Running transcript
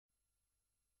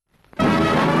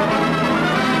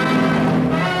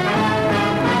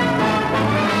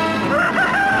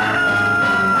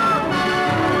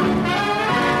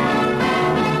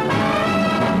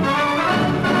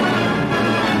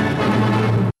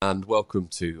and welcome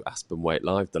to Aspen Waite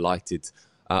Live. Delighted,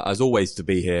 as always, to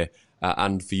be here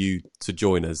and for you to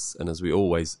join us. And as we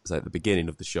always say at the beginning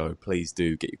of the show, please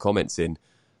do get your comments in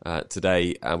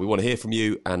today. We want to hear from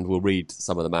you, and we'll read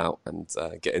some of them out and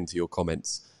get into your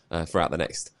comments throughout the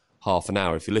next half an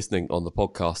hour. If you're listening on the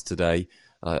podcast today,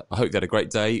 I hope you had a great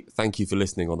day. Thank you for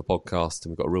listening on the podcast,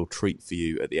 and we've got a real treat for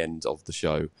you at the end of the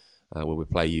show where we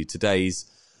play you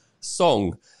today's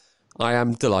song. I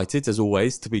am delighted, as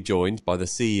always, to be joined by the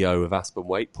CEO of Aspen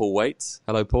Waite, Paul Waite.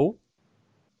 Hello, Paul.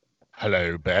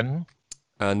 Hello, Ben.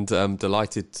 And I'm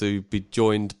delighted to be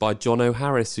joined by Johnno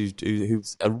Harris,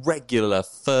 who's a regular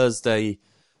Thursday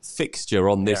fixture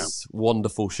on this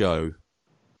wonderful show.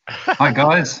 Hi,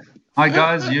 guys.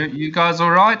 You guys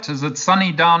all right? Is it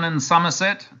sunny down in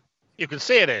Somerset? You can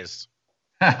see it is.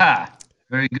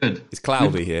 Very good. It's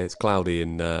cloudy here. It's cloudy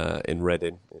in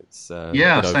Reading. It's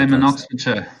same in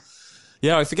Oxfordshire.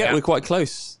 Yeah, I forget we're quite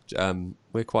close.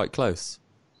 We're quite close.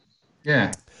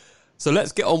 Yeah. So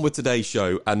let's get on with today's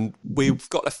show, and we've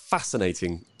got a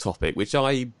fascinating topic, which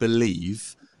I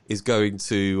believe is going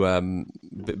to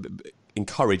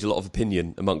encourage a lot of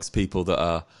opinion amongst people that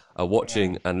are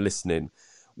watching and listening.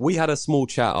 We had a small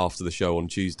chat after the show on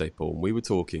Tuesday, Paul, and we were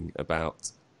talking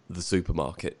about the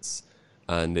supermarkets,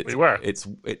 and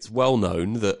it's well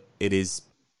known that it is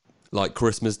like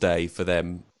Christmas Day for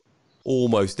them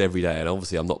almost every day, and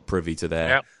obviously I'm not privy to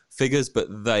their figures,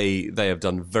 but they have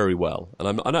done very well,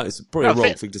 and I know it's probably a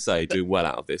wrong thing to say, doing well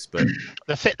out of this, but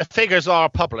the figures are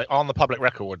on the public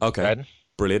record. Okay, Ben.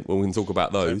 Brilliant. Well, we can talk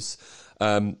about those.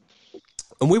 And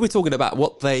we were talking about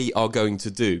what they are going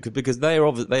to do, because they are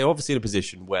obviously in a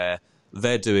position where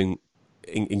they're doing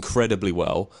incredibly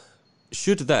well.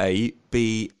 Should they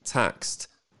be taxed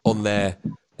on their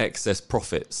excess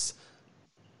profits?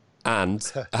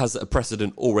 And has a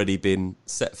precedent already been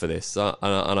set for this?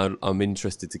 And I'm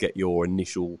interested to get your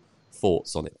initial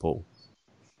thoughts on it, Paul.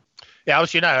 Yeah,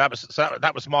 as you know,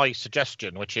 that was my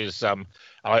suggestion, which is I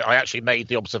actually made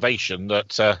the observation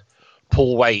that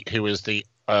Paul Waite, who is the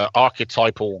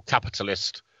archetypal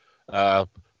capitalist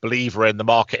believer in the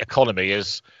market economy,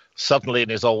 is suddenly in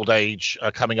his old age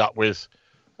coming up with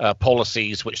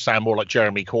policies which sound more like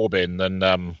Jeremy Corbyn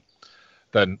than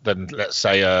let's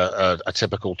say a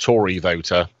typical Tory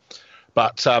voter.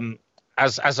 But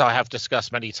as I have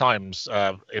discussed many times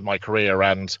in my career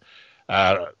and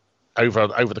over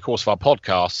the course of our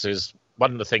podcasts, is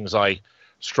one of the things I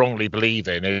strongly believe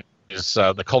in is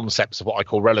the concepts of what I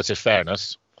call relative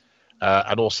fairness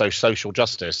and also social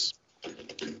justice.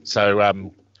 So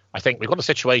I think we've got a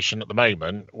situation at the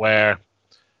moment where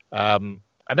and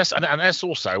that's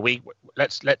also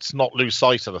let's not lose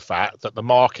sight of the fact that the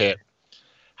market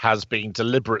has been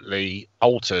deliberately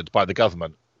altered by the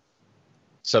government.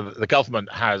 So the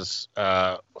government has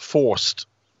forced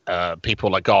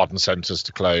people like garden centres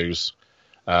to close,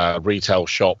 retail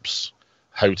shops,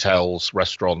 hotels,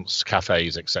 restaurants,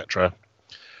 cafes, etc.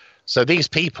 So these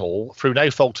people, through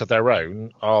no fault of their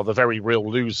own, are the very real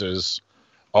losers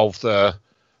of the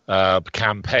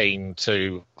campaign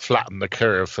to flatten the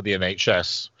curve for the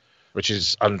NHS, which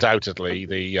is undoubtedly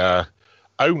the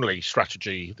only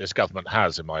strategy this government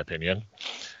has, in my opinion.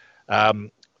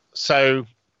 So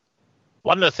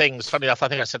one of the things, funny enough, I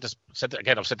think I've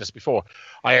said this before.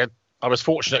 I was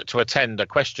fortunate to attend a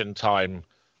question time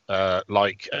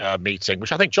meeting,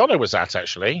 which I think Johnno was at,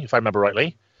 actually, if I remember rightly.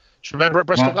 Do you remember at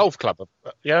Bristol Golf Club?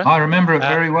 Yeah, I remember it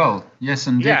very well. Yes,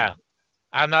 indeed. Yeah,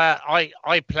 and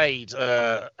I played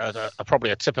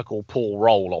probably a typical Paul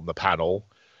role on the panel.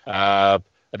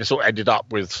 And it sort of ended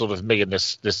up with sort of me and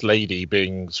this lady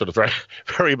being sort of very,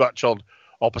 very much on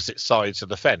opposite sides of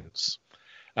the fence.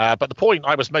 But the point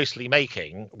I was mostly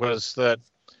making was that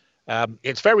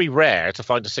it's very rare to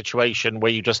find a situation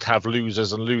where you just have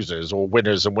losers and losers, or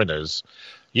winners and winners.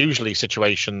 Usually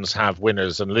situations have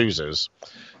winners and losers.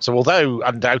 So although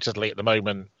undoubtedly at the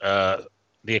moment the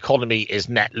economy is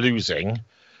net losing,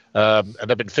 and there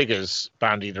have been figures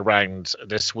bandied around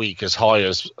this week as high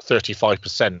as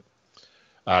 35%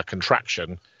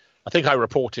 contraction. I think I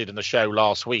reported in the show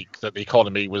last week that the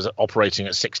economy was operating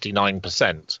at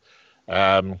 69%.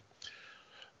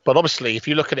 But obviously, if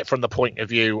you look at it from the point of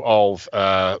view of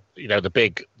the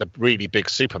really big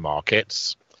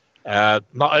supermarkets,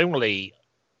 not only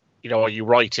are you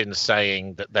right in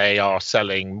saying that they are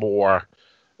selling more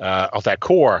of their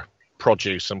core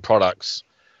produce and products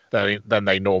than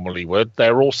they normally would,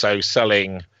 they're also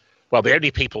selling. Well, the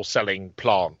only people selling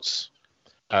plants.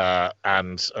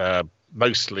 And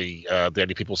mostly the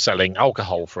only people selling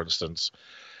alcohol, for instance.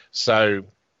 So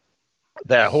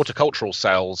their horticultural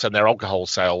sales and their alcohol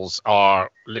sales are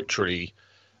literally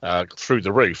through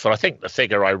the roof. And I think the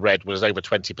figure I read was over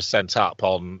 20% up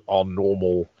on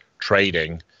normal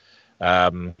trading.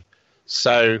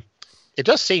 So it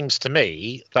just seems to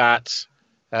me that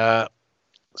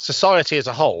society as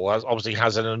a whole obviously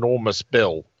has an enormous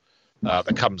bill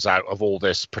that comes out of all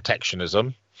this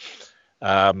protectionism.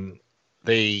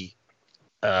 The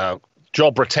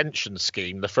job retention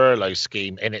scheme, the furlough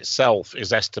scheme in itself,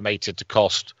 is estimated to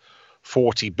cost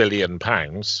 £40 billion.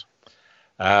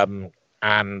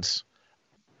 And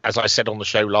as I said on the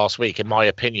show last week, in my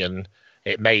opinion,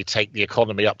 it may take the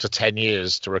economy up to 10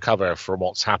 years to recover from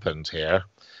what's happened here.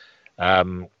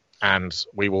 And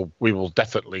we will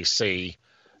definitely see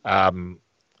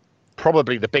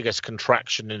probably the biggest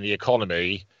contraction in the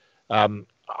economy.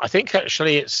 I think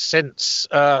actually it's since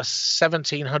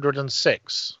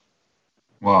 1706.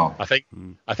 Wow. I think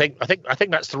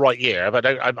that's the right year, but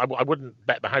I wouldn't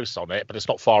bet my house on it, but it's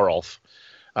not far off.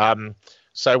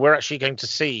 So we're actually going to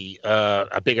see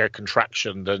a bigger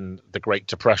contraction than the Great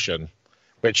Depression,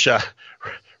 which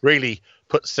really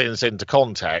puts things into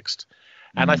context.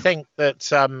 And I think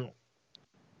that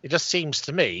it just seems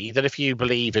to me that if you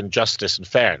believe in justice and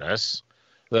fairness,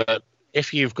 that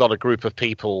if you've got a group of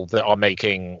people that are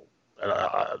making,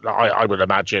 I would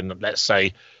imagine, let's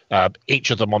say,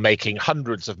 each of them are making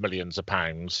hundreds of millions of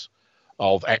pounds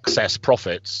of excess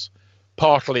profits,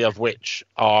 partly of which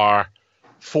are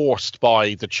forced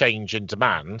by the change in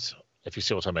demand, if you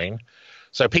see what I mean.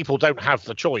 So people don't have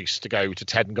the choice to go to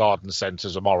 10 garden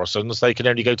centres or Morrison's. They can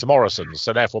only go to Morrison's.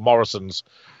 So therefore Morrison's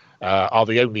are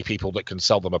the only people that can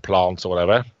sell them a plant or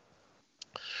whatever.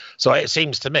 So it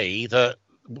seems to me that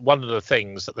one of the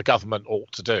things that the government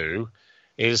ought to do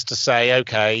is to say,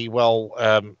 okay, well,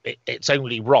 it's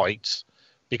only right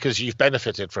because you've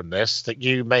benefited from this that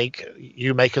you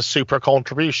make a super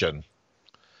contribution.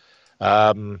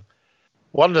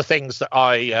 One of the things that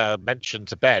I mentioned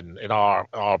to Ben in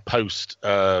our post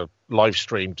live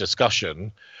stream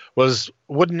discussion was,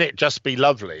 wouldn't it just be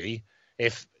lovely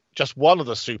if just one of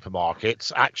the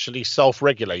supermarkets actually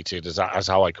self-regulated, as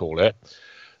how I call it.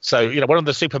 So, one of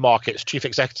the supermarkets chief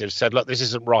executives said, look, this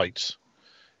isn't right.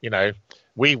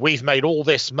 We've made all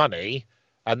this money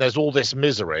and there's all this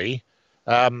misery.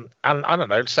 And I don't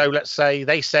know. So let's say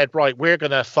they said, right, we're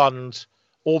going to fund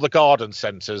all the garden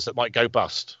centres that might go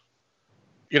bust.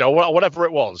 Whatever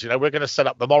it was, we're going to set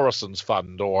up the Morrison's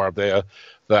Fund or the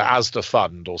Asda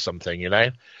Fund or something,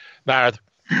 Now,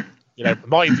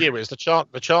 my view is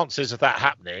the chances of that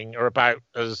happening are about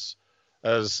as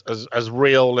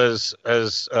real as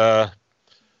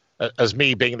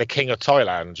me being the king of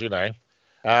Thailand,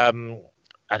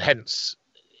 and hence,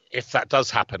 if that does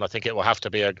happen, I think it will have to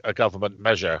be a government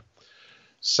measure.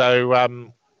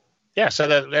 So,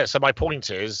 so my point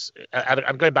is, and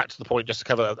I'm going back to the point just to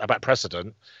cover about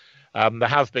precedent. There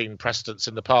have been precedents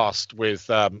in the past with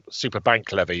super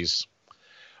bank levies.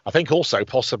 I think also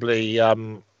possibly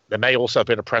there may also have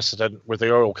been a precedent with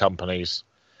the oil companies.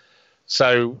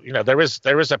 So, there is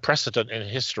a precedent in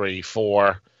history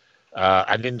for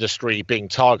an industry being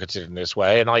targeted in this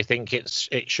way, and I think it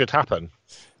should happen.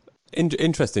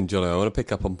 Interesting, Johnno. I want to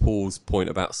pick up on Paul's point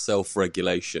about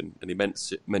self-regulation, and he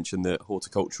mentioned the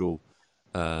horticultural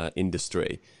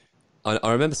industry.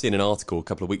 I remember seeing an article a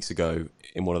couple of weeks ago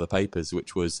in one of the papers,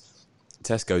 which was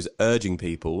Tesco's urging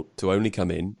people to only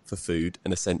come in for food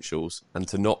and essentials and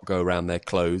to not go around their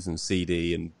clothes and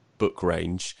CD and book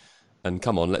range. And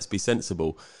come on, let's be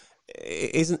sensible.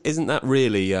 Isn't that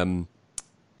really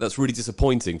that's really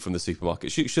disappointing from the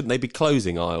supermarket? Shouldn't they be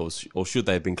closing aisles, or should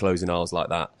they have been closing aisles like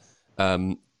that?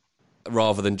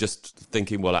 Rather than just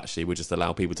thinking, well, actually, we'll just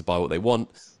allow people to buy what they want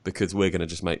because we're going to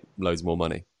just make loads more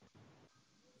money.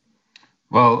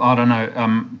 Well, I don't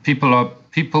know. People are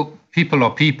people.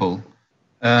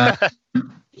 It's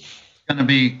going to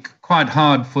be quite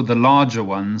hard for the larger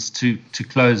ones to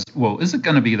close. Well, is it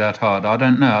going to be that hard? I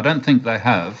don't know. I don't think they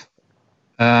have.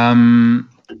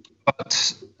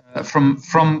 But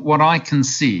from what I can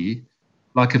see,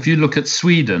 like if you look at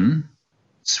Sweden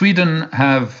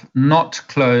have not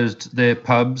closed their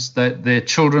pubs. Their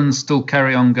children still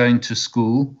carry on going to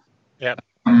school. Yeah.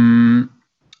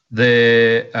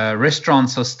 Their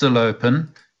restaurants are still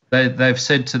open. They've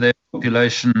said to their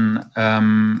population,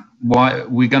 "Why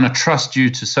we're going to trust you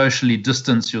to socially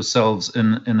distance yourselves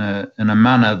in a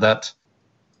manner that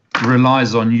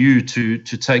relies on you to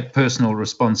take personal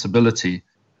responsibility."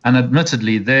 And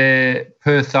admittedly, their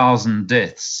per 1,000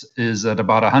 deaths is at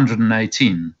about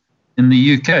 118. In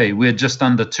the UK, we're just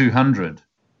under 200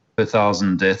 per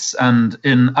 1,000 deaths. And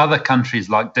in other countries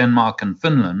like Denmark and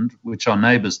Finland, which are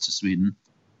neighbours to Sweden,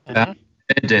 their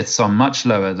deaths are much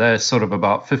lower. They're sort of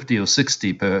about 50 or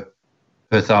 60 per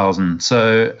per thousand.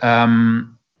 So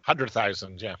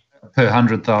 100,000, yeah, per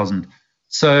 100,000.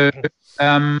 So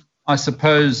I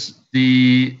suppose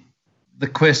the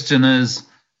question is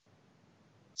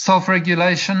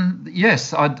self-regulation.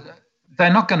 Yes,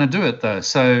 they're not going to do it though.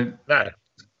 So no.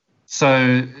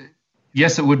 So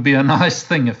yes, it would be a nice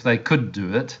thing if they could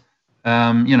do it.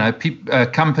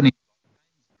 Companies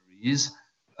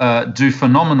do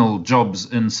phenomenal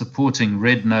jobs in supporting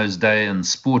Red Nose Day and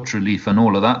sport relief and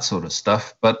all of that sort of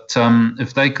stuff. But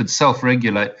if they could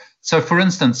self-regulate, so for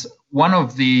instance, one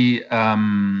of the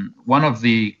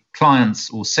clients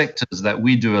or sectors that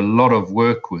we do a lot of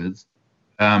work with,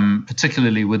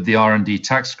 particularly with the R&D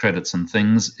tax credits and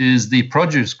things, is the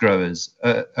produce growers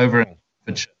over in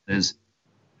Hertfordshire.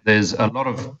 There's a lot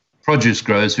of produce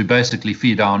growers who basically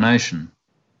feed our nation,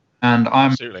 and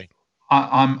Absolutely.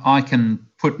 I can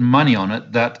put money on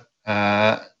it that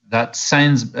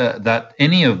that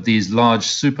any of these large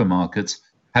supermarkets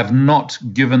have not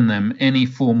given them any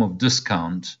form of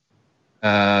discount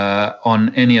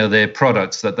on any of their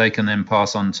products that they can then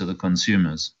pass on to the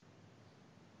consumers.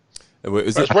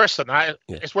 It's worse than that.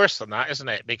 Yeah. It's worse than that, isn't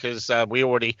it? Because we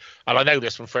already, and I know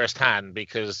this from firsthand,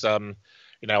 because I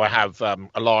have a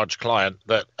large client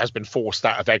that has been forced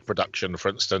out of egg production, for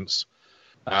instance,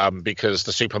 because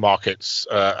the supermarkets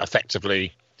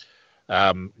effectively,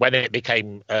 when it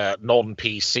became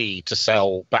non-PC to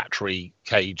sell battery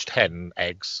caged hen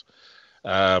eggs,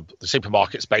 the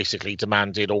supermarkets basically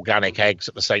demanded organic eggs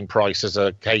at the same price as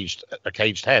a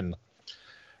caged hen.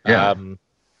 Yeah.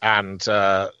 And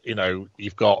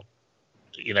you've got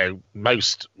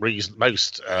most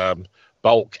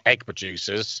bulk egg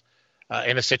producers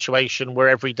in a situation where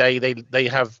every day they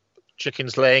have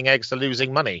chickens laying eggs, they're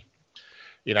losing money.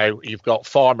 You've got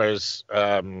farmers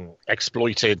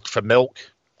exploited for milk,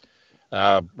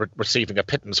 receiving a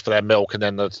pittance for their milk, and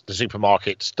then the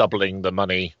supermarkets doubling the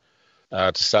money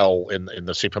to sell in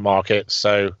the supermarkets.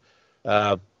 So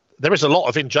there is a lot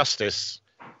of injustice,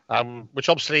 which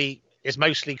obviously is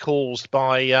mostly caused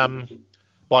by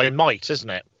might, isn't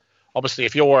it? Obviously,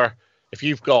 if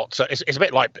you've got, it's a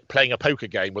bit like playing a poker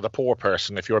game with a poor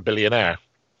person if you're a billionaire.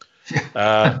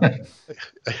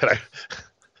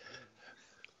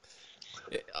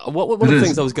 One of the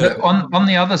things I was going on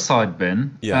the other side,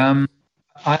 Ben. Yeah.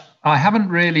 I haven't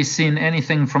really seen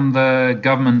anything from the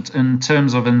government in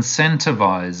terms of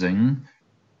incentivizing,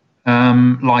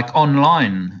 like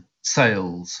online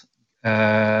sales,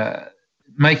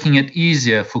 making it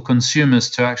easier for consumers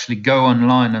to actually go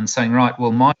online and saying, right,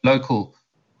 well, my local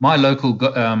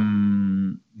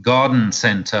garden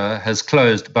center has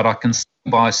closed, but I can still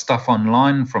buy stuff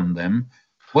online from them.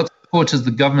 What support is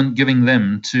the government giving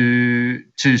them to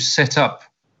set up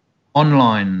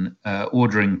online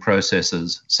ordering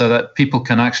processes so that people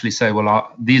can actually say,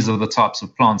 well, these are the types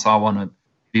of plants I want to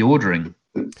be ordering?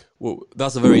 Well,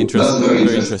 that's a very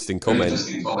interesting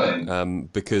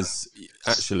comment, because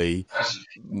actually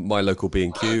my local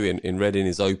B&Q in Reading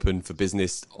is open for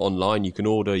business online. You can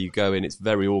order, you go in, it's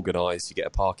very organised. You get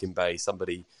a parking bay,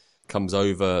 somebody comes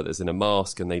over that's in a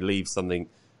mask and they leave something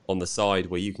on the side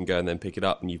where you can go and then pick it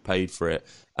up and you've paid for it.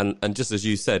 And just as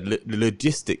you said,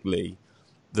 logistically,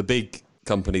 the big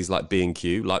companies like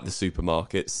B&Q, like the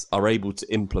supermarkets, are able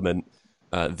to implement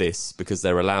this because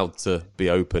they're allowed to be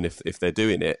open if they're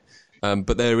doing it.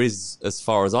 But there is, as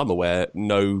far as I'm aware,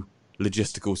 no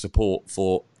logistical support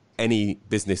for any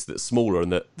business that's smaller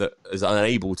and that is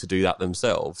unable to do that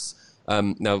themselves.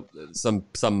 Now,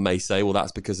 some may say, well,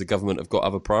 that's because the government have got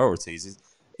other priorities.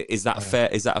 Is that fair?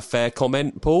 Is that a fair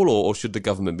comment, Paul, or should the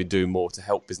government be doing more to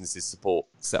help businesses support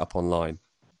set up online?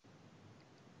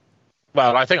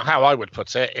 Well, I think how I would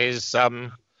put it is, I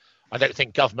don't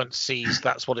think government sees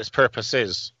that's what its purpose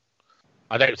is.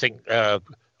 I don't think this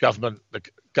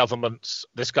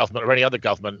government or any other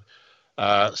government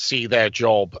see their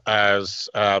job as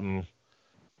doing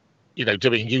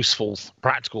useful,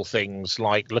 practical things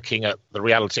like looking at the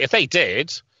reality. If they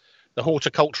did, the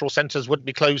horticultural centres wouldn't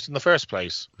be closed in the first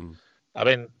place. I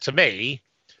mean, to me,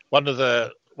 one of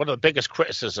the biggest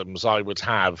criticisms I would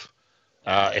have,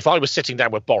 if I was sitting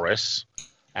down with Boris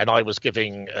and I was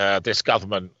giving this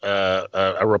government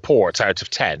a report out of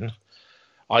 10,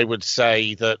 I would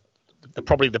say that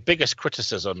probably the biggest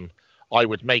criticism I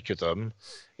would make of them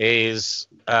is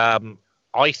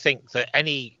I think that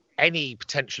any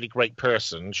potentially great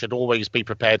person should always be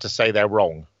prepared to say they're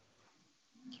wrong.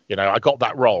 I got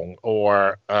that wrong,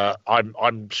 or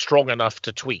I'm strong enough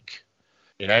to tweak.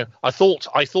 I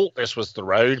thought this was the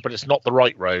road, but it's not the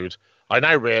right road. I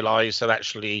now realise that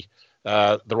actually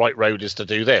the right road is to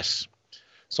do this.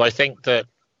 So I think that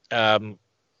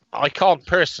I can't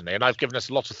personally, and I've given this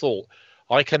a lot of thought,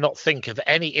 I cannot think of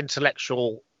any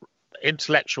intellectual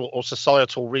or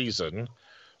societal reason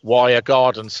why a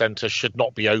garden centre should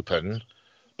not be open,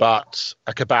 but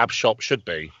a kebab shop should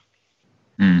be.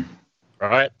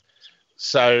 Right?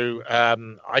 So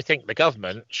I think the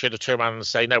government should have turned around and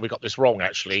say, no, we got this wrong,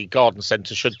 actually. Garden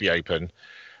centres should be open.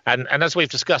 And as we've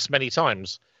discussed many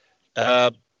times,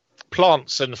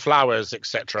 plants and flowers,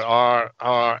 etc.,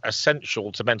 are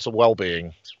essential to mental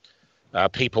well-being.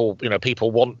 People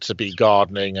want to be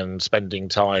gardening and spending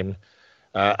time.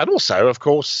 And also, of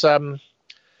course, one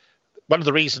of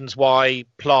the reasons why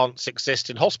plants exist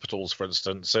in hospitals, for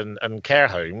instance, and care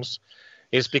homes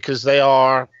is because they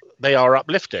are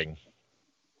uplifting.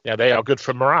 Yeah, they are good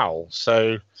for morale.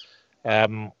 So,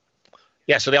 so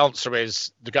the answer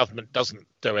is the government doesn't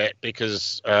do it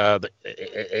because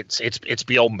it's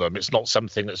beyond them. It's not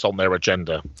something that's on their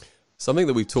agenda. Something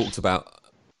that we've talked about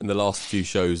in the last few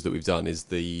shows that we've done is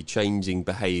the changing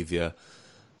behaviour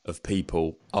of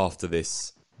people after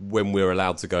this, when we're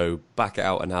allowed to go back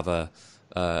out and have a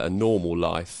normal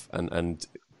life and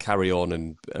carry on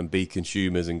and be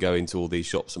consumers and go into all these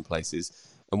shops and places.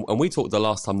 And we talked the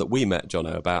last time that we met,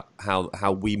 Johnno, about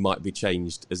how we might be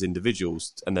changed as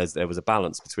individuals, and there was a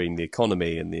balance between the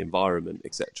economy and the environment,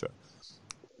 etc.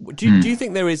 Do you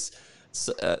think there is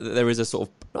a sort of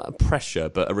not a pressure,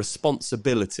 but a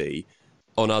responsibility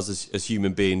on us as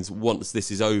human beings once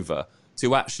this is over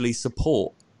to actually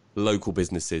support local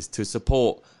businesses, to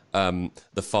support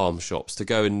the farm shops, to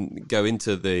go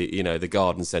into the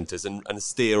garden centres and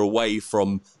steer away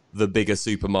from the bigger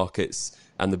supermarkets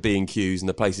and the B&Qs and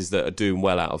the places that are doing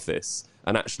well out of this,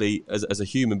 and actually as a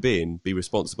human being be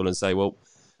responsible and say, well,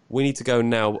 we need to go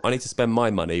now, I need to spend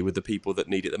my money with the people that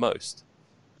need it the most?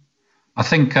 I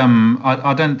think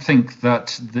I don't think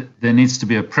that there needs to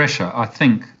be a pressure. I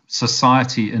think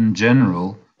society in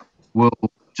general will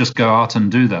just go out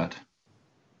and do that.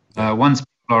 Once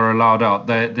people are allowed out,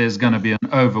 there's going to be an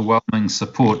overwhelming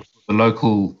support for the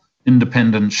local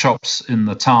independent shops in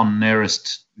the town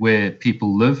nearest where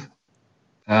people live.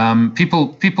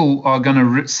 People are going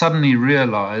to suddenly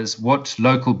realize what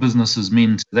local businesses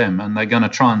mean to them, and they're going to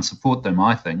try and support them,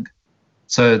 I think.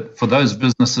 So for those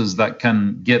businesses that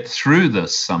can get through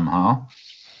this somehow,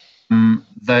 and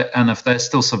if they're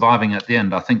still surviving at the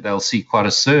end, I think they'll see quite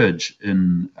a surge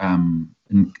in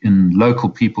local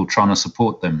people trying to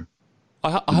support them.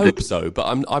 I hope so, but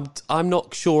I'm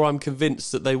not sure I'm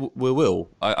convinced that they will.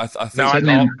 I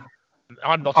think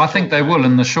I'm not. I think they will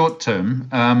in the short term,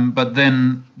 but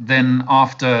then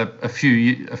after a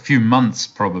few months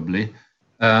probably,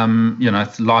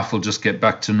 life will just get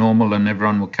back to normal and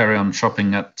everyone will carry on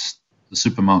shopping at the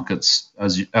supermarkets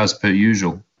as per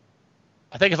usual.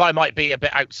 I think if I might be a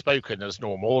bit outspoken as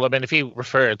normal, I mean, if you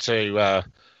refer to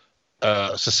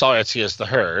society as the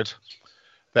herd,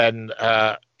 then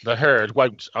the herd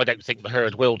won't. I don't think the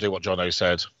herd will do what Johnno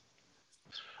said.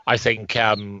 I think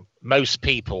most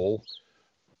people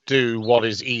do what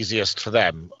is easiest for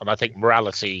them, and I think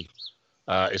morality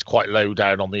is quite low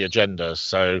down on the agenda.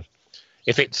 So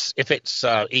if it's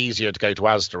easier to go to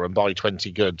Asda and buy 20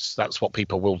 goods, that's what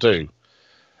people will do.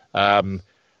 And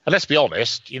let's be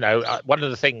honest, one of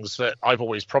the things that I've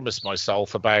always promised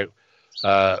myself about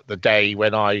the day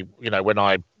when I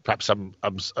perhaps I'm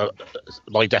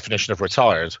my definition of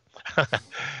retired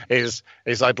is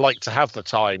I'd like to have the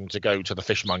time to go to the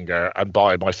fishmonger and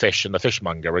buy my fish in the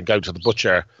fishmonger, and go to the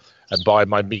butcher and buy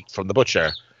my meat from the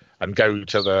butcher, and go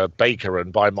to the baker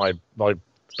and buy my. But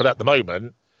at the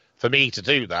moment, for me to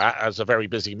do that as a very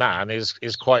busy man is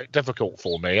quite difficult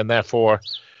for me, and therefore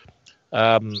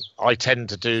I tend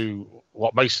to do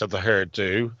what most of the herd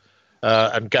do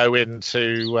and go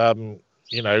into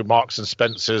Marks and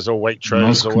Spencer's or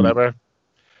Waitrose or whatever.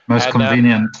 Most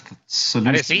convenient solution.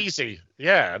 And it's easy,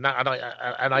 yeah. And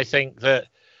I think that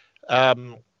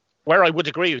where I would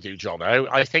agree with you, Johnno,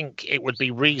 I think it would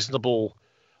be reasonable.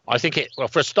 I think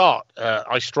for a start,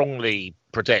 I strongly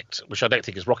predict, which I don't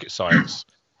think is rocket science,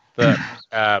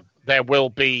 that there will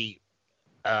be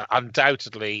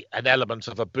undoubtedly an element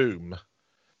of a boom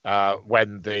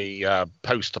when the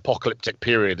post-apocalyptic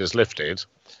period is lifted.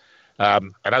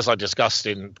 And as I discussed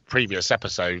in previous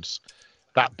episodes,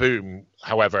 that boom,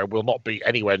 however, will not be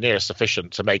anywhere near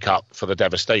sufficient to make up for the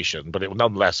devastation, but it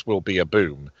nonetheless will be a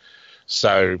boom.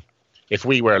 So if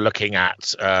we were looking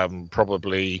at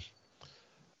probably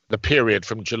the period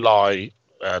from July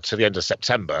to the end of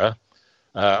September,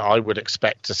 I would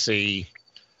expect to see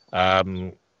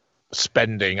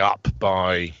spending up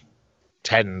by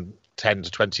 10 to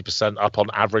 20% up on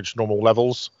average normal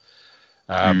levels.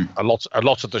 A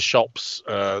lot of the shops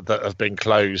that have been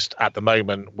closed at the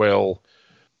moment will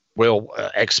will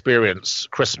experience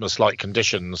Christmas-like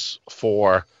conditions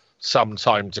for some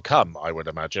time to come, I would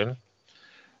imagine.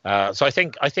 So I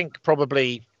think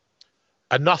probably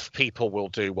enough people will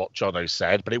do what Johnno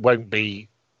said, but it won't be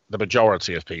the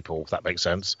majority of people, if that makes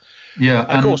sense. Yeah,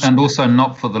 and also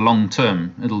not for the long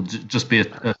term. It'll just be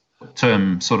a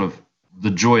term, sort of the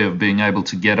joy of being able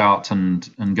to get out and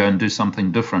go and do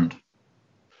something different.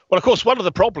 Well, of course, one of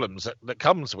the problems that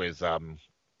comes with a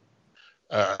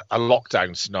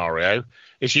lockdown scenario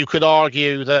is you could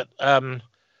argue that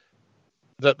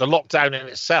that the lockdown in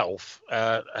itself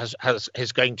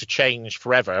is going to change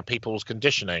forever people's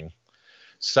conditioning.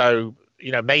 So,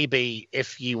 maybe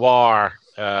if you are,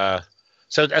 so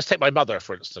let's take my mother,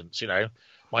 for instance.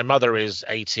 My mother is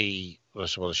 80.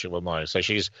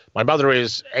 My mother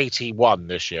is 81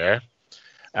 this year,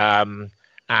 and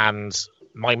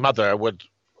my mother would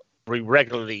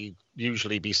regularly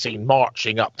usually be seen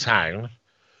marching uptown,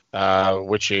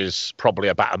 which is probably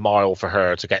about a mile for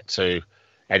her to get to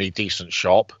any decent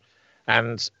shop,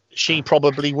 and she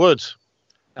probably would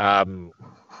go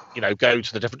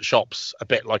to the different shops a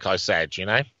bit like I said,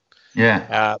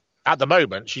 Yeah. At the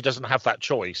moment she doesn't have that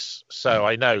choice, so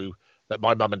I know that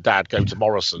my mum and dad go to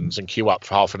Morrison's and queue up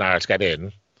for half an hour to get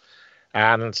in,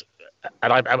 and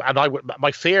I would,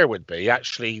 my fear would be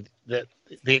actually that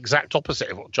the exact opposite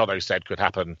of what Johnno said could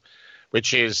happen,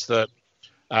 which is that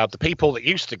the people that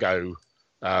used to go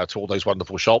to all those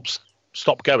wonderful shops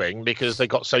stopped going because they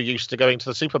got so used to going to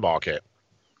the supermarket.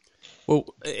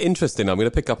 Well, interesting. I'm going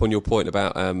to pick up on your point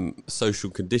about social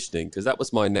conditioning, because that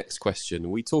was my next question.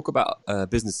 We talk about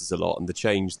businesses a lot and the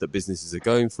change that businesses are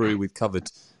going through. We've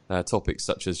covered topics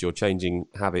such as your changing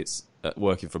habits at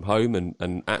working from home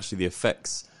and actually the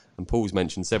effects. And Paul's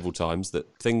mentioned several times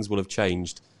that things will have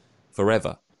changed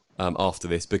forever after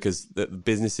this, because the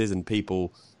businesses and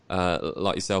people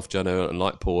like yourself, Johnno, and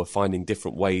like Paul are finding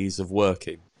different ways of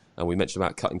working. And we mentioned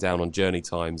about cutting down on journey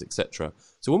times, etc.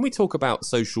 So when we talk about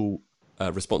social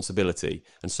responsibility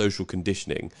and social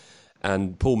conditioning,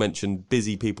 and Paul mentioned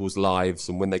busy people's lives,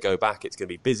 and when they go back, it's going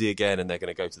to be busy again, and they're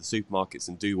going to go to the supermarkets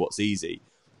and do what's easy.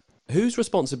 Whose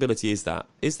responsibility is that?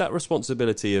 Is that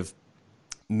responsibility of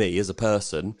me as a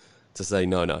person to say,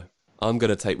 no, I'm going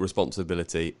to take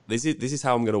responsibility. This is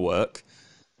how I'm going to work.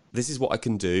 This is what I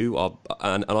can do,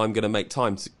 and I'm going to make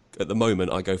time to. At the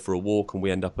moment, I go for a walk and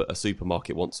we end up at a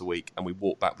supermarket once a week and we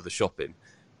walk back with the shopping.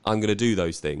 I'm going to do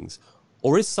those things.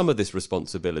 Or is some of this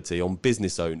responsibility on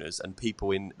business owners and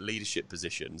people in leadership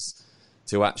positions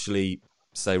to actually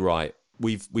say, right,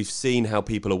 we've seen how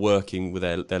people are working with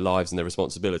their lives and their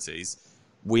responsibilities.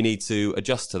 We need to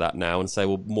adjust to that now and say,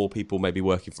 well, more people may be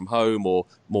working from home or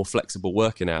more flexible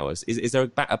working hours. Is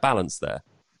there a balance there?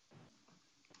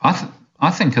 I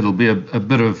think it'll be a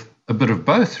bit of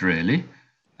both, really.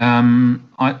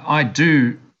 I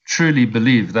do truly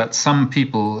believe that some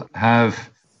people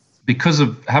have, because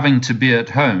of having to be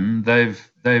at home,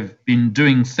 they've been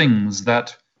doing things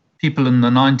that people in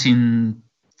the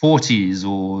 1940s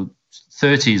or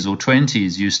 30s or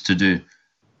 20s used to do,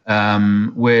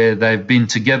 where they've been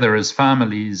together as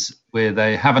families, where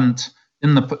they haven't,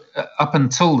 up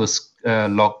until this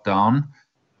lockdown,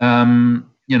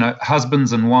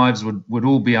 husbands and wives would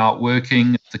all be out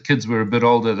working. If the kids were a bit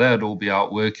older, they'd all be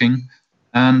out working.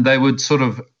 And they would sort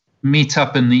of meet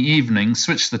up in the evening,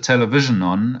 switch the television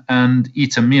on, and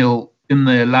eat a meal in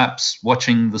their laps,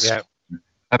 watching the screen,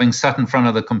 having sat in front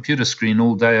of the computer screen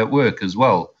all day at work as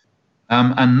well.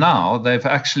 And now they've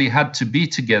actually had to be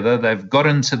together. They've got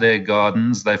into their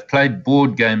gardens. They've played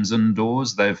board games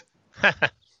indoors. They've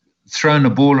thrown a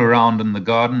ball around in the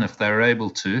garden if they're able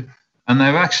to. And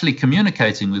they're actually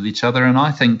communicating with each other. And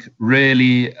I think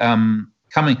really a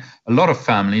lot of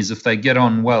families, if they get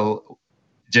on well,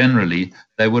 generally,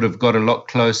 they would have got a lot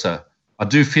closer. I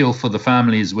do feel for the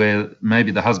families where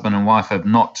maybe the husband and wife have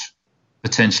not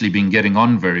potentially been getting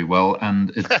on very well,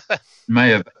 and it may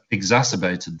have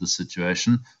exacerbated the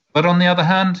situation. But on the other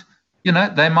hand,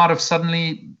 they might have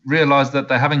suddenly realized that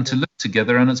they're having to live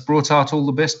together, and it's brought out all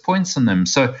the best points in them.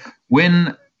 So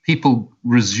when people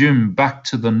resume back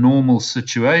to the normal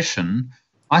situation,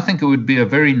 I think it would be a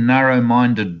very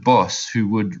narrow-minded boss who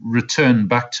would return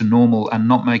back to normal and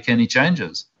not make any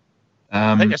changes.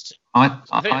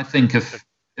 I think if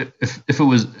it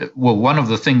was, well, one of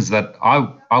the things that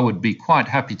I would be quite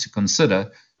happy to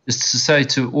consider is to say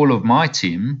to all of my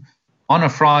team, on a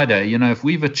Friday, if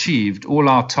we've achieved all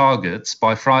our targets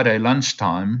by Friday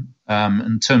lunchtime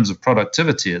in terms of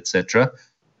productivity, etc.,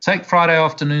 take Friday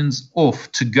afternoons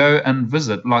off to go and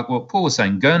visit, like what Paul was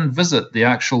saying, go and visit the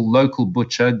actual local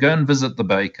butcher, go and visit the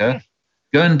baker,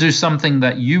 go and do something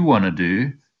that you want to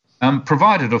do,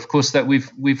 provided, of course, that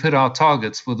we've hit our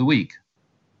targets for the week.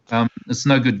 It's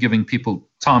no good giving people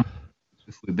time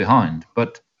if we're behind,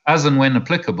 but as and when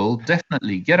applicable,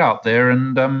 definitely get out there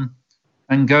and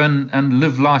go and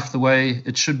live life the way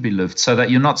it should be lived, so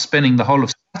that you're not spending the whole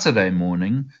of Saturday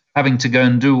morning having to go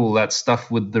and do all that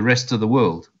stuff with the rest of the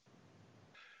world.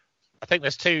 I think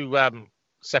there's two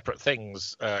separate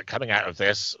things coming out of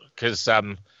this, because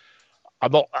I'm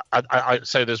not.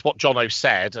 So there's what Johnno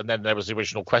said, and then there was the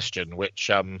original question, which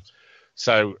my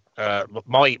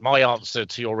answer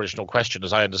to your original question,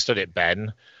 as I understood it,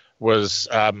 Ben, was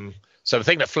so the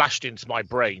thing that flashed into my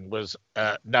brain was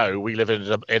no, we live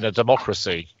in a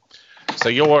democracy. So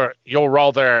your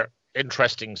rather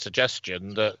interesting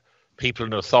suggestion that people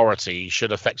in authority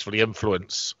should effectively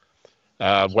influence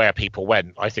where people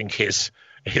went, I think is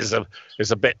a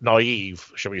bit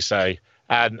naive, shall we say,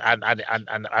 and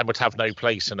would have no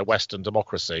place in a Western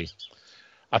democracy.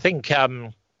 I think you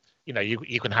can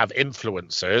have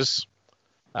influencers.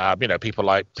 People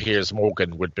like Piers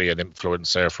Morgan would be an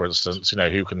influencer, for instance,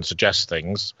 who can suggest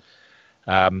things.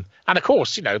 And of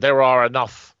course, there are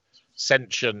enough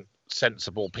sentient,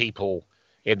 sensible people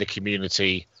in the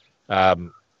community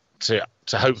to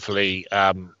hopefully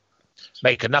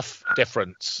make enough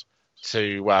difference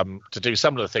to do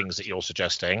some of the things that you're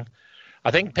suggesting.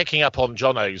 I think picking up on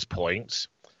Johnno's point,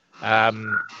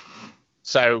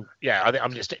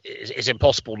 it's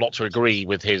impossible not to agree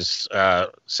with his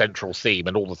central theme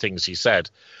and all the things he said.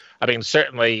 I mean,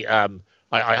 certainly, I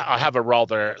have a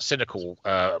rather cynical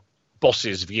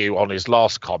boss's view on his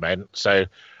last comment. So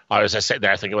I was sitting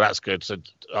there thinking, well, that's good. So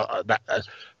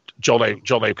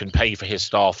Johnno can pay for his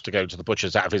staff to go to the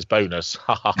butcher's out of his bonus.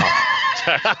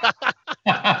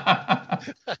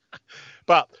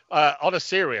 But on a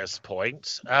serious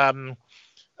point, I'm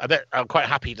quite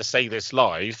happy to say this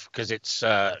live because it's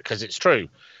true.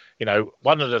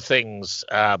 One of the things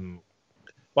I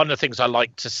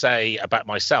like to say about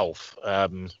myself,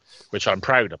 which I'm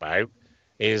proud about,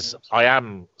 is I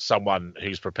am someone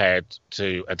who's prepared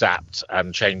to adapt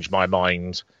and change my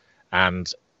mind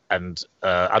and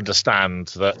understand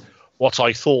that what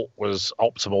I thought was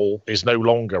optimal is no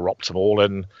longer optimal,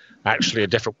 and actually a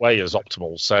different way is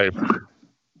optimal. So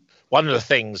one of the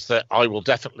things that I will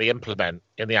definitely implement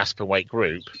in the Aspen Waite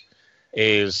group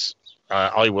is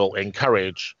I will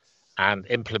encourage and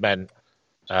implement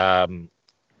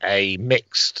a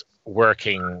mixed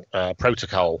working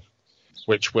protocol,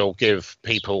 which will give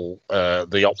people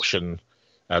the option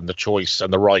and the choice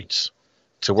and the right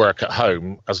to work at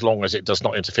home as long as it does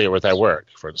not interfere with their work,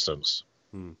 for instance.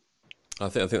 I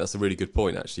think that's a really good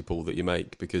point, actually, Paul, that you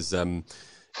make, because one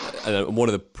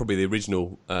of probably the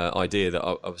original idea that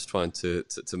I was trying to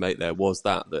make there was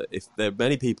that if there are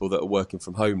many people that are working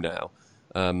from home now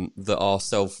that are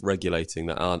self-regulating,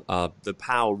 that are the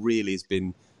power really has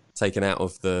been taken out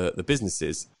of the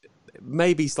businesses.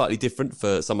 Maybe slightly different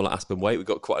for someone like Aspen Waite. We've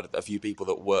got quite a few people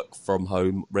that work from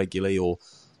home regularly or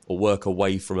work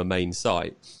away from a main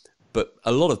site. But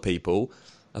a lot of people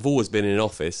have always been in an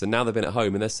office and now they've been at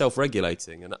home and they're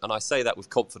self-regulating. And I say that with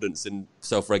confidence in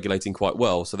self-regulating quite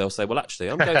well. So they'll say, well, actually,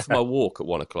 I'm going for my walk at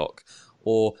 1 o'clock,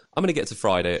 or I'm going to get to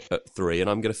Friday at 3 and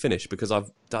I'm going to finish because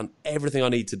I've done everything I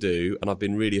need to do and I've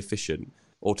been really efficient.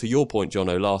 Or to your point,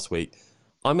 Johnno, last week,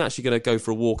 I'm actually going to go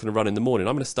for a walk and a run in the morning.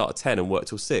 I'm going to start at 10 and work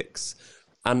till 6.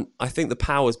 And I think the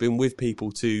power has been with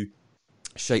people to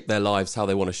shape their lives how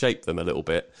they want to shape them a little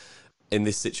bit in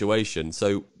this situation.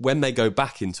 So when they go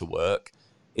back into work,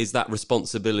 is that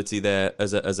responsibility there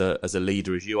as a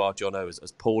leader, as you are, Johnno,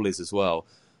 as Paul is as well,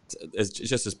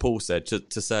 just as Paul said,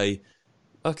 to say,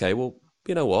 okay, well,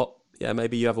 you know what? Yeah,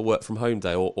 maybe you have a work from home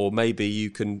day, or maybe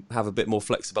you can have a bit more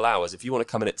flexible hours. If you want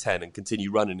to come in at 10 and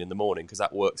continue running in the morning because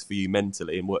that works for you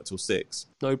mentally and work till 6,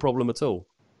 no problem at all.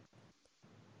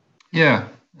 Yeah,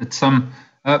 it's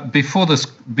before this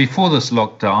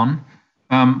lockdown,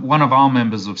 one of our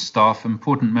members of staff,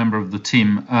 important member of the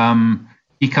team,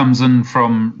 he comes in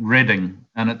from Reading,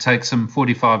 and it takes him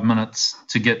 45 minutes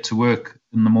to get to work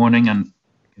in the morning, and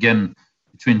again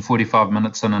between 45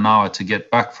 minutes and an hour to get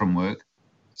back from work.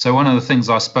 So one of the things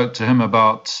I spoke to him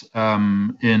about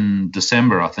in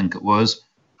December, I think it was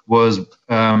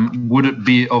would it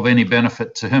be of any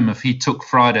benefit to him if he took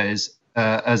Fridays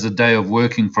as a day of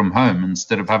working from home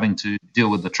instead of having to deal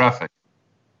with the traffic?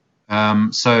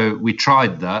 So we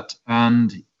tried that,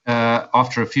 and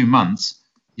after a few months,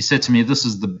 he said to me, this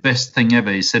is the best thing ever.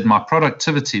 He said, my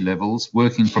productivity levels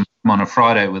working from home on a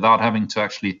Friday without having to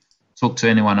actually talk to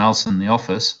anyone else in the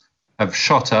office have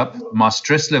shot up. My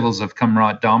stress levels have come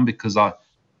right down because I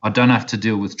don't have to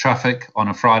deal with traffic on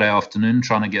a Friday afternoon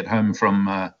trying to get home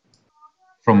from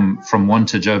from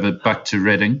Wantage over back to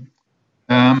Reading.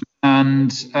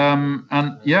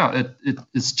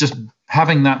 It's just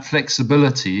having that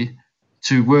flexibility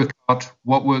to work out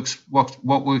what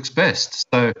works best.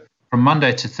 So from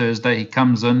Monday to Thursday, he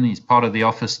comes in, he's part of the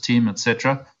office team,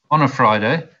 etc. On a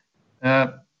Friday,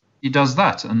 he does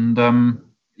that, and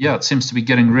it seems to be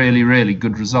getting really, really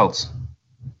good results.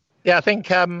 Yeah, I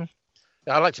think I'd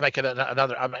like to make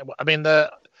another. I mean,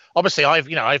 obviously, I've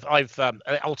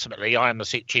ultimately I am the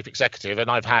chief executive, and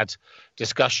I've had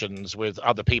discussions with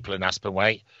other people in Aspen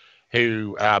Waite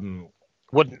who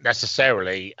wouldn't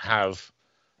necessarily have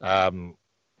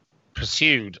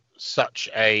pursued such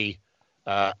a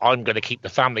I'm going to keep the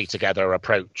family together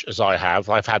approach as I have.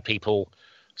 I've had people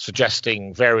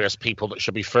suggesting various people that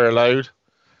should be furloughed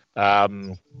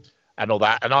and all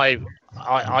that, and I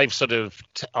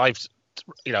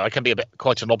can be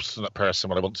quite an obstinate person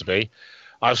when I want to be.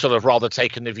 I've sort of rather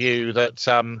taken the view that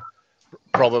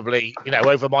probably,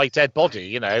 over my dead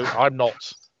body, I'm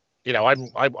not,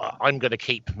 I'm going to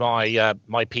keep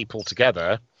my people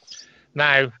together.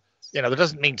 Now, that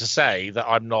doesn't mean to say that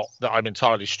I'm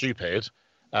entirely stupid.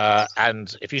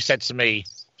 And if you said to me,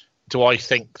 do I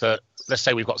think that, let's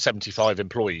say we've got 75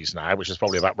 employees now, which is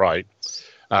probably about right.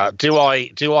 Do I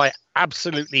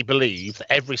absolutely believe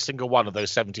that every single one of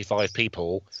those 75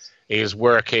 people is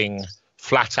working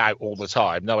flat out all the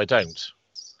time? No, I don't.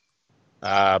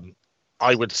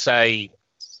 I would say,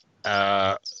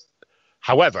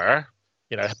 however,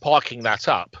 parking that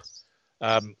up,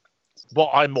 what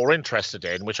I'm more interested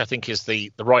in, which I think is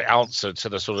the right answer to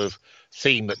the sort of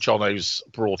theme that Johnno's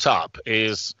brought up,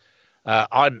 is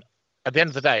I'm at the end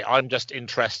of the day, I'm just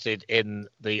interested in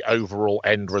the overall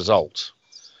end result.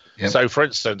 Yep. So, for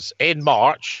instance, in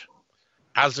March,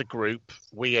 as a group,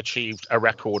 we achieved a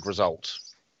record result.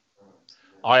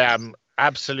 I am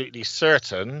absolutely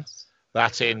certain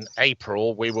that in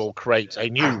April, we will create a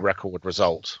new record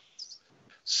result.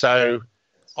 So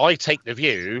I take the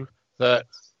view that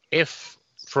if,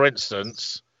 for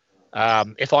instance,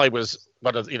 if I was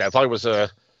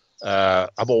a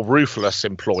more ruthless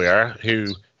employer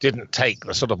who didn't take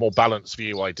the sort of more balanced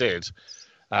view I did,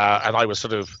 and I was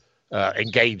sort of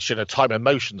engaged in a time and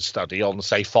motion study on,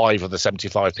 say, 5 of the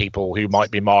 75 people who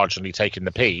might be marginally taking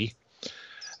the P,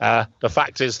 the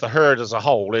fact is the herd as a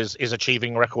whole is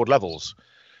achieving record levels.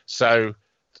 So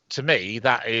to me,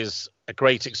 that is a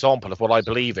great example of what I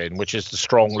believe in, which is the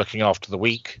strong looking after the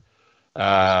weak,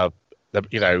 and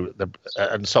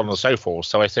so on and so forth.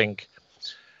 So I think,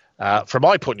 from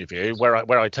my point of view, where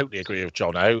I totally agree with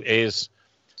Johnno is,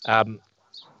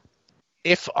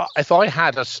 if I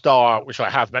had a star, which I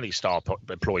have many star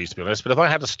employees to be honest, but if I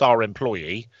had a star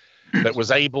employee that was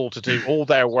able to do all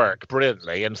their work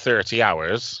brilliantly in 30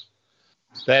 hours,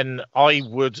 then I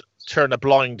would turn a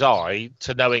blind eye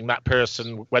to knowing that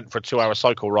person went for a 2-hour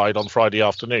cycle ride on Friday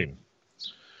afternoon,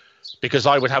 because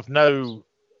I would have no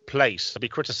place to be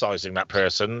criticizing that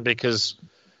person because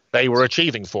they were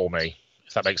achieving for me,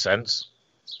 if that makes sense.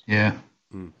 Yeah.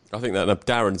 I think that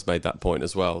Darren's made that point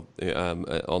as well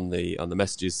on the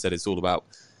messages. Said it's all about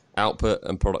output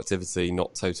and productivity,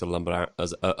 not total number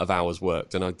of hours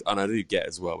worked. And I do get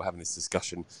as well, we're having this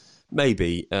discussion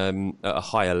maybe at a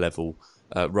higher level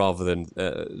rather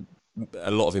than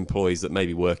a lot of employees that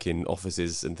maybe work in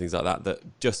offices and things like that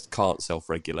just can't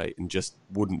self-regulate and just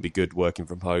wouldn't be good working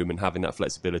from home and having that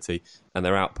flexibility, and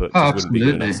their output just wouldn't be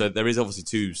good enough. So there is obviously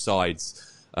two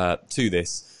sides to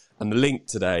this. And the link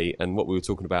today, and what we were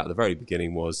talking about at the very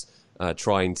beginning, was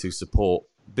trying to support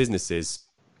businesses,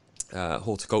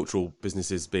 horticultural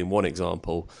businesses being one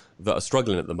example, that are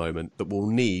struggling at the moment, that will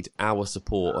need our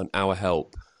support and our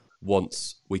help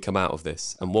once we come out of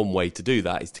this. And one way to do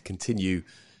that is to continue,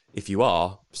 if you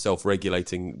are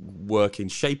self-regulating, working,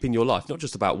 shaping your life, not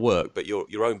just about work, but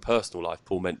your own personal life.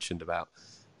 Paul mentioned about,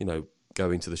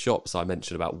 going to the shops. I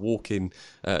mentioned about walking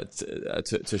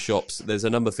to shops. There's a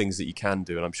number of things that you can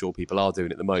do, and I'm sure people are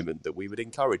doing at the moment, that we would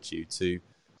encourage you to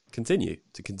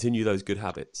continue those good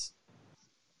habits.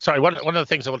 Sorry, one of the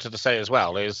things I wanted to say as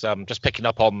well is just picking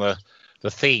up on the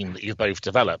theme that you've both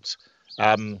developed.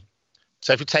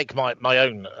 So if you take my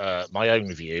own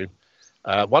view,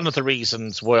 one of the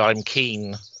reasons why I'm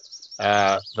keen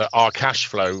that our cash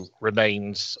flow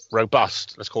remains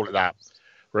robust, let's call it that,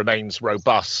 remains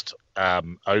robust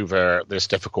over this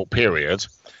difficult period,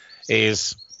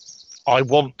 is I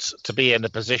want to be in a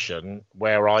position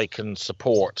where I can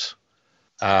support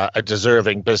a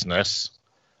deserving business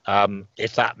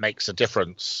if that makes a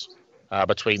difference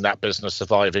between that business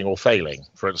surviving or failing,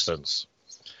 for instance.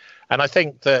 And I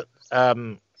think that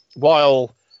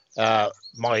while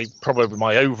my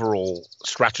overall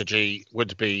strategy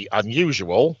would be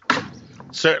unusual,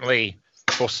 certainly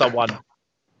for someone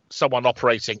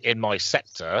operating in my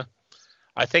sector,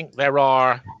 I think there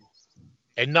are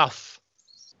enough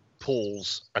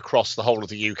pools across the whole of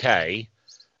the UK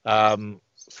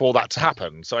for that to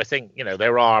happen. So I think,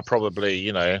 there are probably,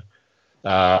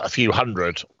 a few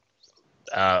hundred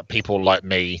people like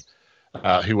me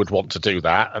who would want to do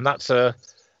that. And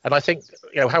and I think,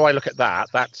 how I look at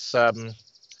that's,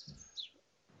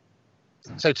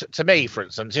 so to me, for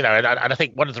instance, and I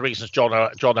think one of the reasons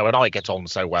Johnno and I get on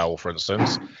so well, for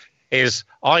instance, is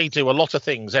I do a lot of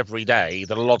things every day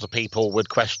that a lot of people would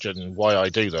question why I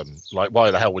do them. Like,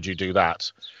 why the hell would you do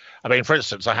that? I mean, for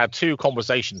instance, I had 2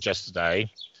 conversations yesterday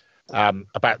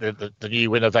about the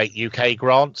new Innovate UK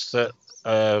grants that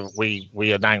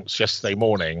we announced yesterday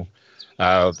morning.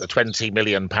 The £20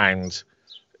 million,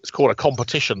 it's called a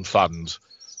competition fund,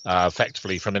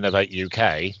 effectively from Innovate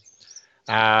UK.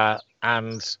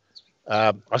 And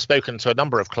I've spoken to a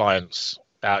number of clients,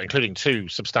 including 2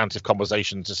 substantive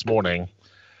conversations this morning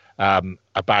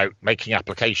about making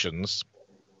applications.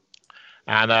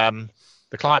 And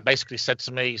the client basically said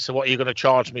to me, so what are you going to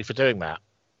charge me for doing that?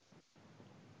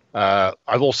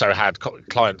 I've also had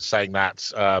clients saying that,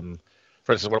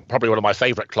 for instance, probably one of my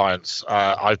favorite clients,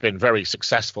 I've been very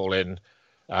successful in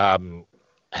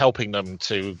helping them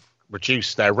to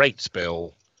reduce their rates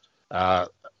bill,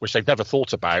 which they've never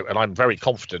thought about. And I'm very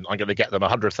confident I'm going to get them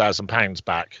 £100,000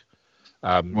 back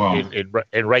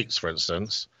in rates, for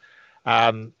instance.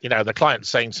 The client's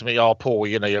saying to me, oh, Paul,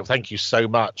 thank you so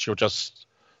much. You're just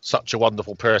such a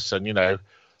wonderful person.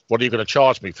 What are you going to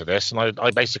charge me for this? And I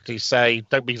basically say,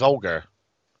 don't be vulgar.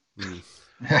 I'm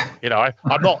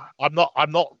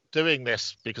not doing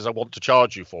this because I want to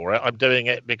charge you for it. I'm doing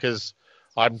it because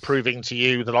I'm proving to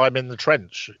you that I'm in the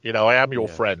trench. I am your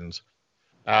friend.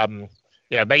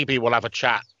 Maybe we'll have a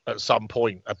chat at some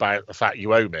point about the fact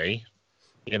you owe me,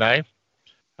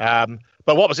 But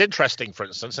what was interesting, for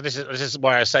instance, and this is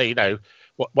why I say,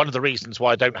 one of the reasons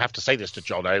why I don't have to say this to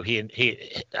Johnno,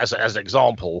 he as an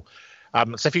example.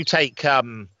 So if you take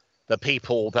the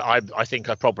people that I think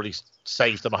I probably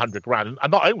saved them £100,000,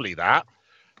 and not only that,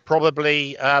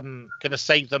 probably going to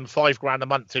save them £5,000 a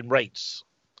month in rates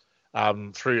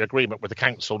through agreement with the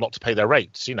council not to pay their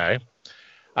rates.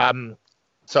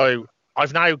 So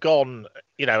I've now gone,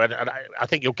 and I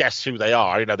think you'll guess who they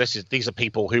are. These are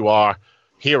people who are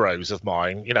heroes of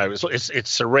mine. It's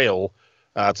surreal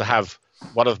to have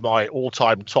one of my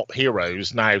all-time top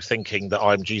heroes now thinking that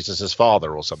I'm Jesus's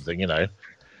father or something. And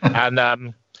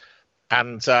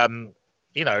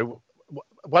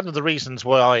one of the reasons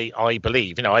why I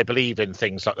believe, I believe in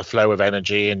things like the flow of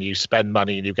energy, and you spend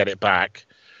money and you get it back.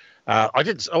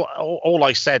 All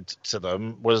I said to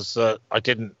them was that I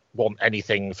didn't want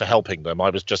anything for helping them.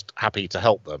 I was just happy to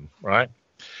help them, right?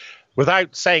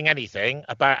 Without saying anything,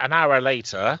 about an hour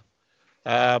later,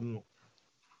 the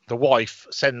wife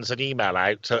sends an email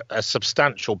out to a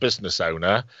substantial business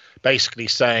owner, basically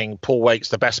saying, Paul Waite's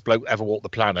the best bloke ever walked the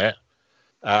planet.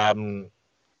 Go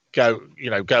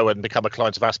and become a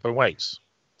client of Aspen Waite's.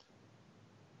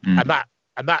 And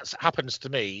that happens to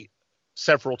me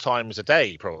several times a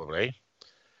day, probably.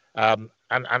 And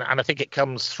I think it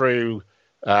comes through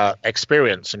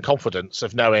experience and confidence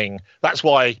of knowing. That's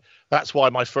why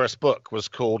my first book was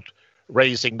called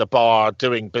Raising the Bar,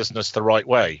 Doing Business the Right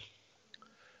Way.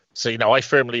 So, I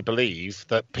firmly believe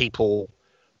that people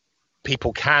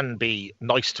can be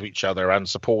nice to each other and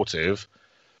supportive.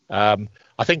 I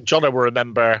think Johnno will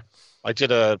remember I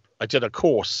did a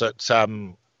course at I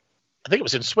think it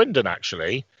was in Swindon,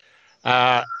 actually.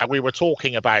 And we were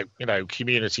talking about,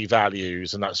 community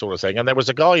values and that sort of thing. And there was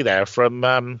a guy there from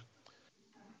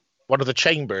one of the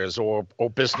chambers or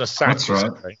business sounds. That's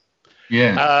right. Something.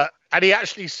 Yeah. And he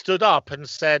actually stood up and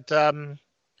said,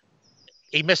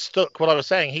 he mistook what I was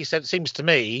saying. He said, it seems to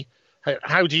me,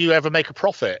 how do you ever make a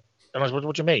profit? And I said,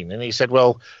 what do you mean? And he said,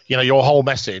 well, your whole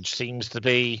message seems to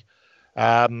be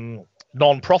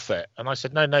non-profit. And I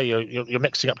said, no, you're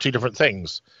mixing up 2 different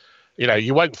things.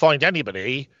 You won't find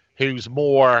anybody who's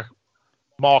more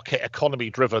market economy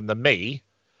driven than me.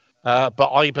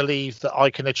 But I believe that I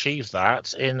can achieve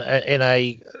that in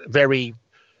a very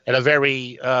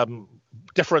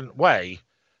different way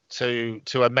to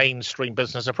a mainstream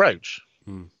business approach.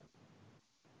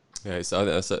 Yeah,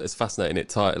 it's fascinating.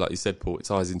 Like you said, Paul, it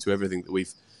ties into everything that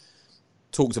we've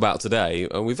talked about today,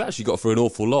 and we've actually got through an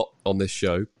awful lot on this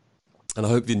show. And I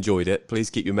hope you enjoyed it.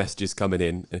 Please keep your messages coming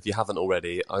in. And if you haven't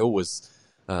already, I always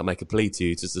make a plea to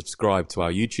you to subscribe to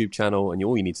our YouTube channel. And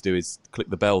all you need to do is click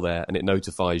the bell there, and it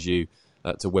notifies you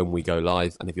to when we go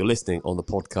live. And if you're listening on the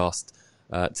podcast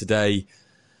today,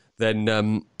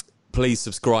 then please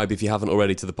subscribe if you haven't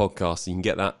already to the podcast. You can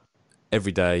get that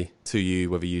every day to you,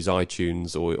 whether you use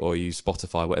iTunes or use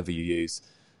Spotify, whatever you use,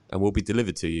 and will be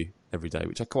delivered to you every day,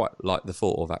 which I quite like the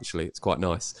thought of, actually. It's quite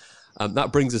nice.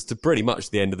 That brings us to pretty much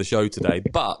the end of the show today.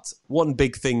 But one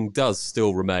big thing does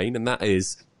still remain, and that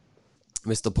is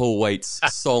Mr. Paul Waite's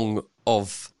Song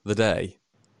of the Day.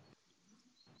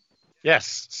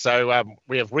 Yes, so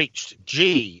we have reached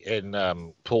G in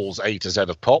Paul's A to Z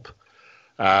of pop.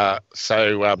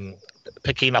 So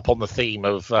picking up on the theme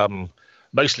of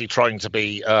mostly trying to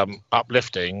be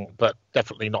uplifting, but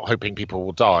definitely not hoping people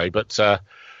will die. But so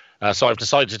I've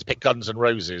decided to pick Guns N'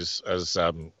 Roses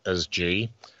as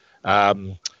G.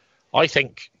 I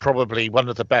think probably one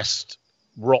of the best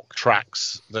rock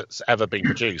tracks that's ever been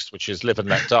produced, which is Live and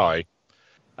Let Die,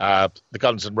 the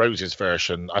Guns N' Roses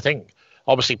version. I think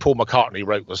obviously Paul McCartney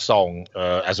wrote the song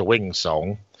as a Wings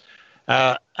song,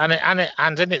 and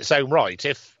in its own right,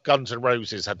 if Guns N'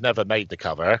 Roses had never made the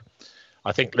cover,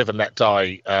 I think Live and Let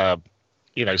Die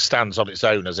stands on its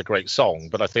own as a great song.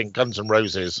 But I think Guns N'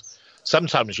 Roses,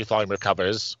 sometimes you find with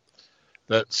covers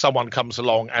that someone comes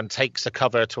along and takes a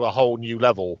cover to a whole new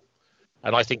level.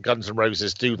 And I think Guns N'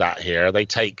 Roses do that here. They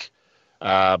take,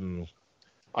 I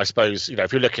suppose,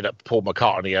 if you're looking at Paul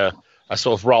McCartney, a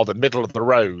sort of rather middle of the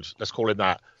road, let's call him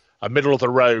that, a middle of the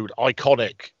road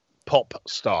iconic pop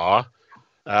star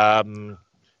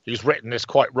who's written this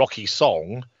quite rocky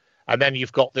song. And then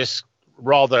you've got this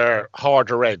rather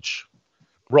harder edge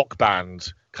rock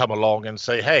band come along and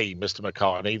say, hey, Mr.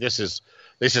 McCartney, this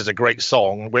is a great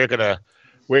song. We're gonna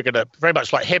very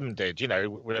much like him did,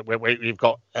 we've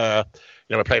got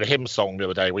we played a hymn song the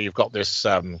other day where you've got this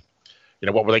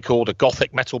what were they called, a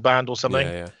gothic metal band or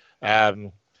something.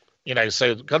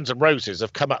 So Guns N' Roses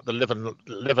have come up the Live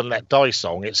and Let Die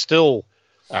song. It's still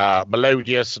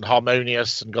melodious and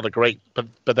harmonious and got a great, but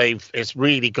it's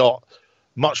really got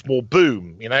much more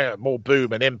boom, more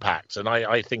boom and impact. And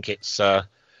I think it's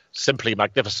simply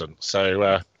magnificent.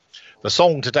 So the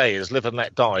song today is Live and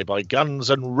Let Die by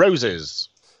Guns N' Roses.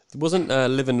 It wasn't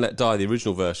Live and Let Die, the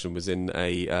original version was in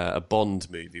a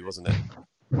Bond movie, wasn't it?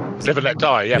 Live and Let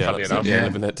Die, funnily enough. Yeah,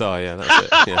 Live and Let Die, that's it.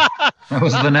 Yeah. That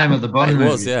was the name of the Bond movie. It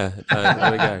was, yeah.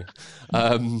 There we go.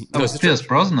 That was Pierce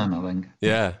Brosnan, I think.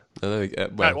 Yeah. There we go.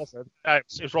 Well, no, it wasn't. It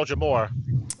was Roger Moore.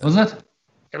 Was it?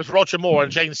 It was Roger Moore,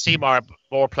 and Jane Seymour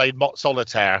played Mott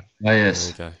Solitaire. Oh,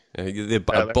 yes. There we go.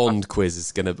 A Bond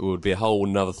quiz would be a whole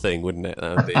nother thing, wouldn't it?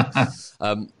 That would be.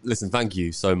 Listen, thank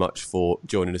you so much for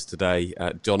joining us today,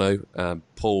 Johnno,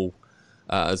 Paul.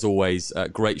 As always,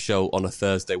 great show on a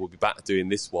Thursday. We'll be back doing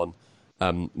this one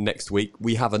next week.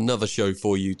 We have another show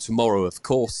for you tomorrow, of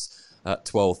course, at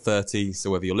 12:30. So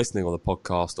whether you're listening on the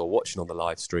podcast or watching on the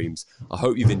live streams, I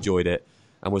hope you've enjoyed it,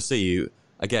 and we'll see you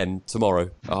again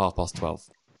tomorrow at 12:30.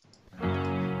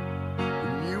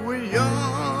 You were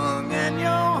young and your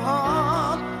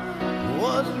heart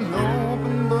was an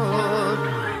open book.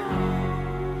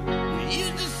 You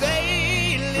used to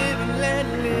say, live and let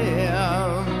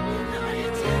live.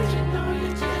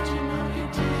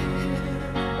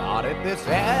 But if this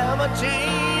ever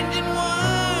changing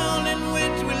world